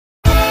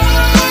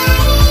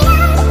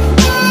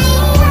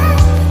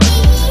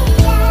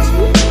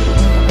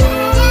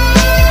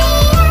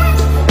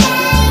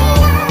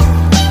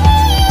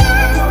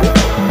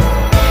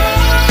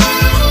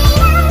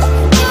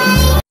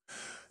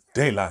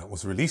Daylight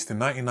was released in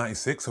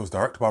 1996. It was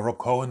directed by Rob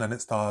Cohen and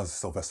it stars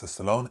Sylvester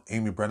Stallone,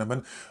 Amy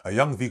Brennerman, a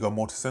young Viggo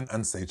Mortensen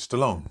and Sage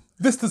Stallone.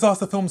 This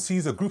disaster film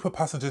sees a group of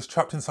passengers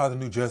trapped inside a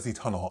New Jersey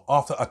tunnel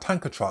after a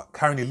tanker truck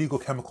carrying illegal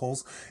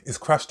chemicals is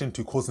crashed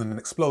into, causing an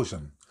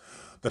explosion.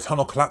 The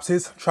tunnel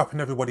collapses, trapping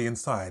everybody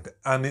inside,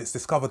 and it's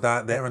discovered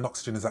that the air and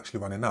oxygen is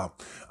actually running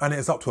out. And it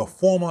is up to a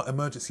former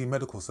emergency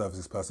medical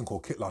services person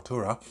called Kit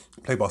Latura,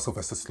 played by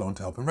Sylvester Stallone,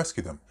 to help him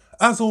rescue them.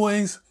 As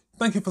always,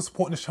 thank you for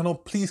supporting this channel.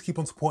 Please keep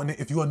on supporting it.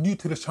 If you are new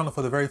to this channel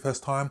for the very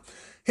first time,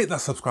 hit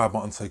that subscribe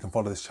button so you can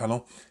follow this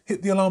channel.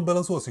 Hit the alarm bell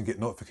as well so you can get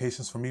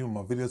notifications from me when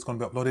my video is going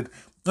to be uploaded,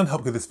 and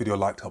help give this video a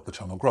like to help the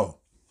channel grow.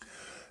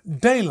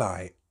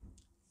 Daylight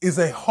is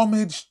a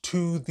homage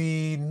to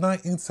the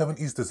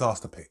 1970s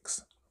disaster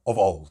pics of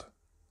old,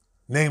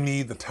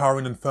 namely the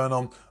Towering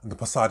Inferno and the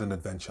Poseidon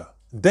Adventure.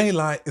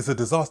 Daylight is a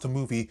disaster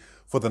movie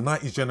for the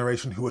 90s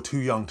generation who are too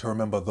young to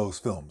remember those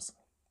films.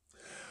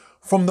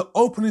 From the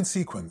opening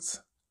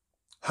sequence,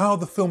 how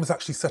the film is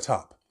actually set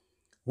up,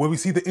 where we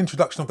see the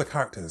introduction of the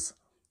characters,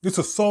 this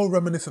was so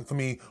reminiscent for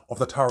me of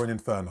the Towering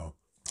Inferno.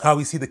 How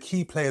we see the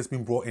key players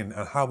being brought in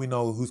and how we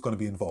know who's going to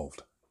be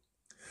involved.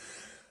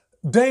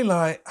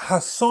 Daylight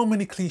has so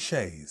many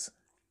cliches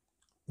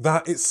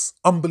that it's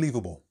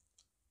unbelievable.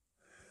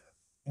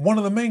 One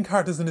of the main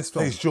characters in this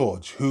film is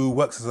George, who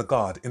works as a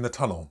guard in the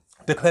tunnel,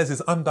 declares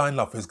his undying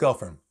love for his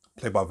girlfriend,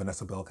 played by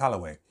Vanessa Bell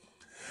Calloway.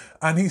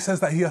 And he says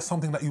that he has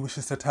something that he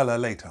wishes to tell her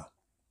later.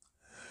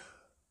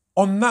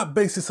 On that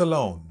basis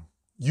alone,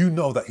 you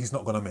know that he's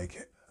not going to make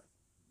it.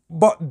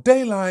 But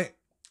Daylight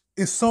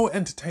is so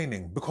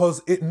entertaining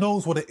because it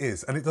knows what it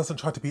is and it doesn't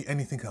try to be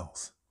anything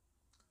else.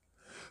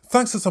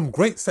 Thanks to some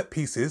great set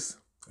pieces,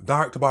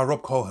 directed by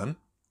Rob Cohen,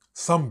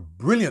 some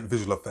brilliant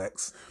visual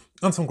effects,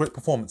 and some great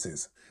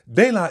performances,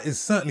 Daylight is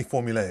certainly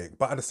formulaic,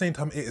 but at the same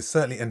time it is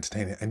certainly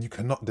entertaining, and you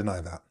cannot deny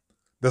that.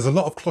 There's a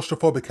lot of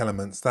claustrophobic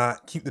elements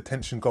that keep the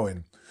tension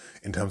going,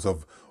 in terms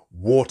of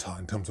water,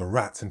 in terms of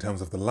rats, in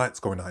terms of the lights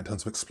going out, in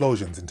terms of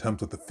explosions, in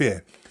terms of the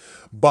fear.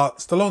 But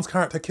Stallone's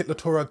character, Kit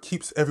Latura,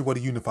 keeps everybody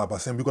unified by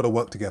saying we've got to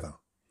work together.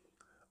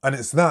 And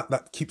it's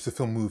that keeps the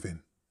film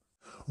moving.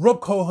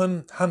 Rob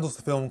Cohen handles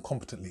the film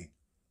competently.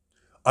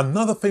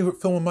 Another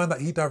favourite film of mine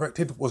that he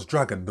directed was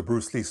Dragon, the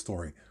Bruce Lee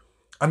story.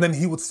 And then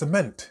he would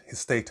cement his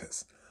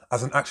status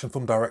as an action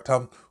film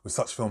director with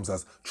such films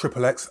as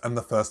XXX and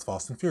the first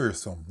Fast and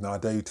Furious film. Now I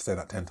dare you to say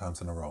that 10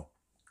 times in a row.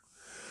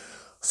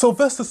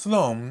 Sylvester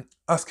Stallone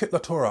as Kit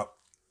Latura.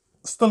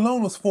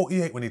 Stallone was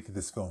 48 when he did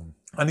this film,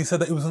 and he said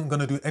that he wasn't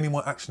going to do any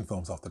more action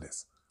films after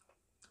this.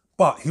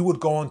 But he would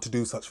go on to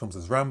do such films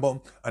as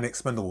Rambo and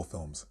Expendable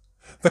films.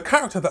 The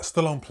character that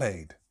Stallone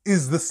played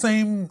is the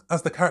same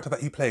as the character that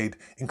he played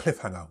in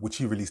Cliffhanger, which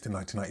he released in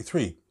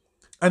 1993.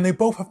 And they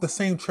both have the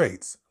same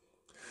traits.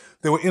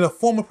 They were in a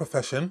former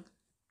profession,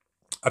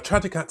 a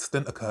tragic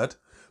accident occurred,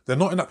 they're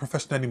not in that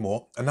profession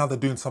anymore, and now they're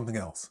doing something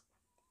else.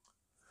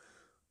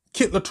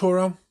 Kit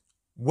Latura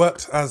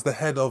worked as the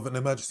head of an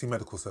emergency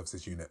medical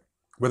services unit,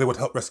 where they would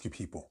help rescue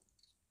people.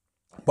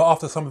 But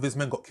after some of his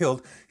men got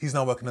killed, he's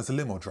now working as a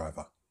limo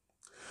driver.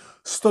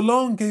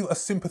 Stallone gave a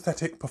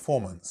sympathetic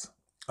performance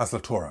as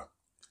Latura,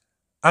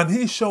 and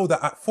he showed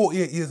that at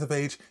 48 years of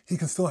age, he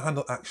can still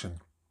handle action.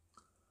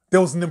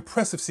 There was an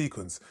impressive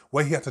sequence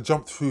where he had to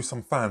jump through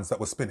some fans that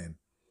were spinning.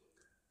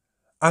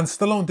 And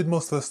Stallone did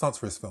most of the stunts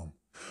for his film.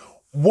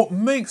 What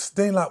makes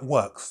Daylight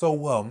work so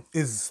well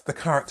is the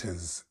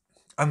characters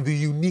and the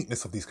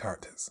uniqueness of these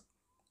characters.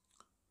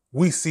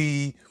 We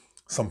see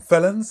some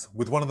felons,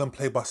 with one of them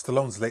played by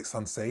Stallone's late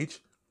son Sage.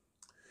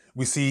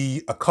 We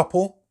see a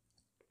couple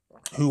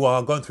who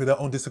are going through their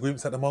own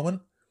disagreements at the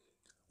moment.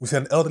 We see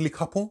an elderly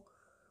couple.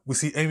 We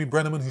see Amy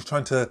Brennerman, who's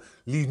trying to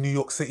leave New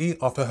York City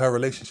after her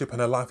relationship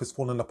and her life is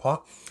falling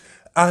apart.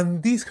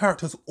 And these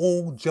characters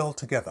all gel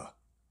together.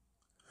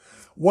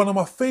 One of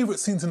my favourite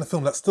scenes in the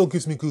film that still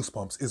gives me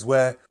goosebumps is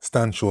where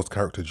Stan Shaw's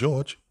character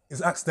George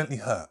is accidentally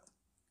hurt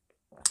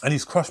and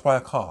he's crushed by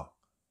a car.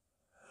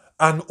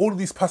 And all of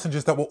these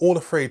passengers that were all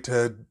afraid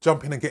to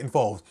jump in and get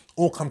involved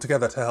all come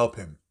together to help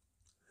him.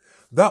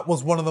 That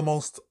was one of the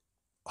most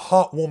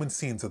heartwarming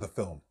scenes of the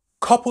film.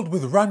 Coupled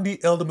with Randy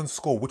Elderman's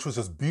score, which was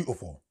just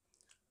beautiful,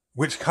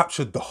 which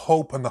captured the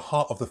hope and the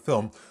heart of the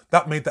film,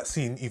 that made that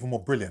scene even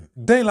more brilliant.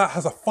 Daylight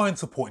has a fine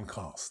supporting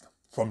cast.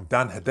 From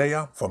Dan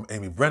Hedaya, from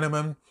Amy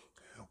Brennerman.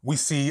 We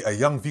see a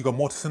young Viggo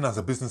Mortensen as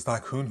a business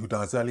tycoon who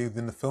dies early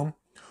in the film.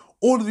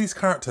 All of these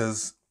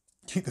characters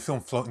keep the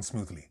film floating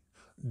smoothly.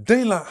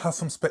 Daylight has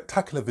some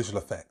spectacular visual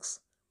effects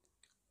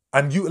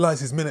and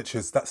utilises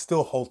miniatures that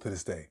still hold to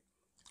this day.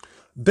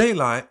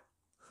 Daylight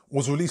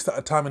was released at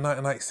a time in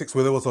 1996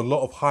 where there was a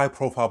lot of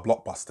high-profile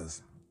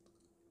blockbusters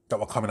that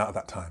were coming out at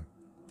that time.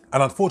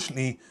 And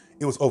unfortunately,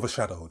 it was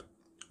overshadowed.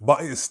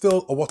 But it is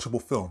still a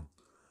watchable film.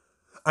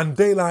 And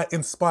Daylight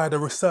inspired a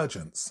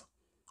resurgence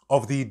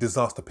of the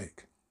disaster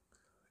pic,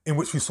 in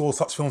which we saw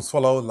such films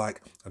follow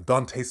like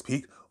Dante's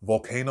Peak,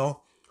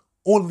 Volcano.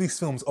 All of these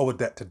films owe a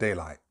debt to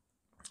Daylight.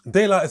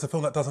 Daylight is a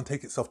film that doesn't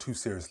take itself too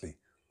seriously.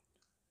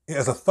 It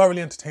is a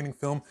thoroughly entertaining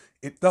film,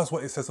 it does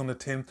what it says on the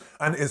tin,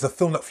 and it is a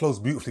film that flows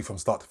beautifully from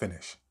start to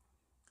finish.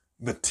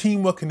 The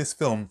teamwork in this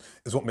film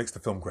is what makes the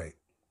film great.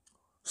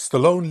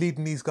 Stallone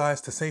leading these guys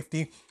to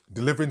safety,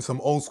 delivering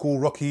some old school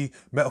Rocky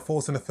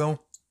metaphors in the film,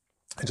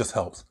 it just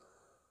helps.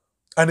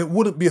 And it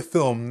wouldn't be a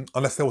film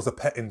unless there was a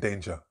pet in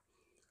danger.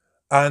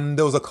 And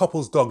there was a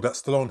couple's dog that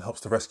Stallone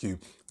helps to rescue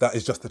that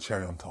is just the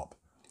cherry on top.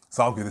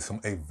 So I'll give this film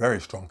a very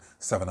strong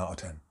 7 out of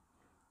 10.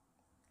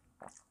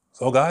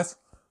 So guys,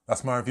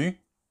 that's my review.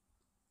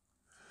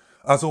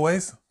 As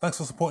always, thanks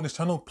for supporting this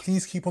channel.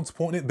 Please keep on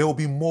supporting it. There will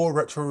be more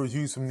retro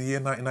reviews from the year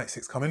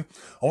 1996 coming.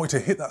 I want you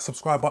to hit that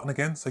subscribe button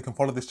again so you can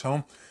follow this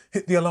channel.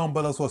 Hit the alarm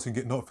bell as well so you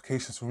can get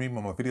notifications from me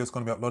when my video is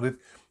going to be uploaded.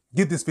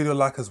 Give this video a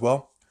like as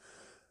well.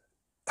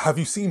 Have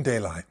you seen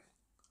Daylight?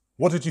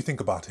 What did you think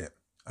about it?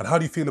 And how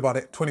do you feel about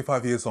it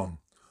 25 years on?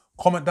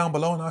 Comment down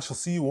below and I shall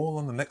see you all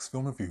on the next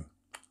film review.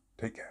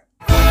 Take care.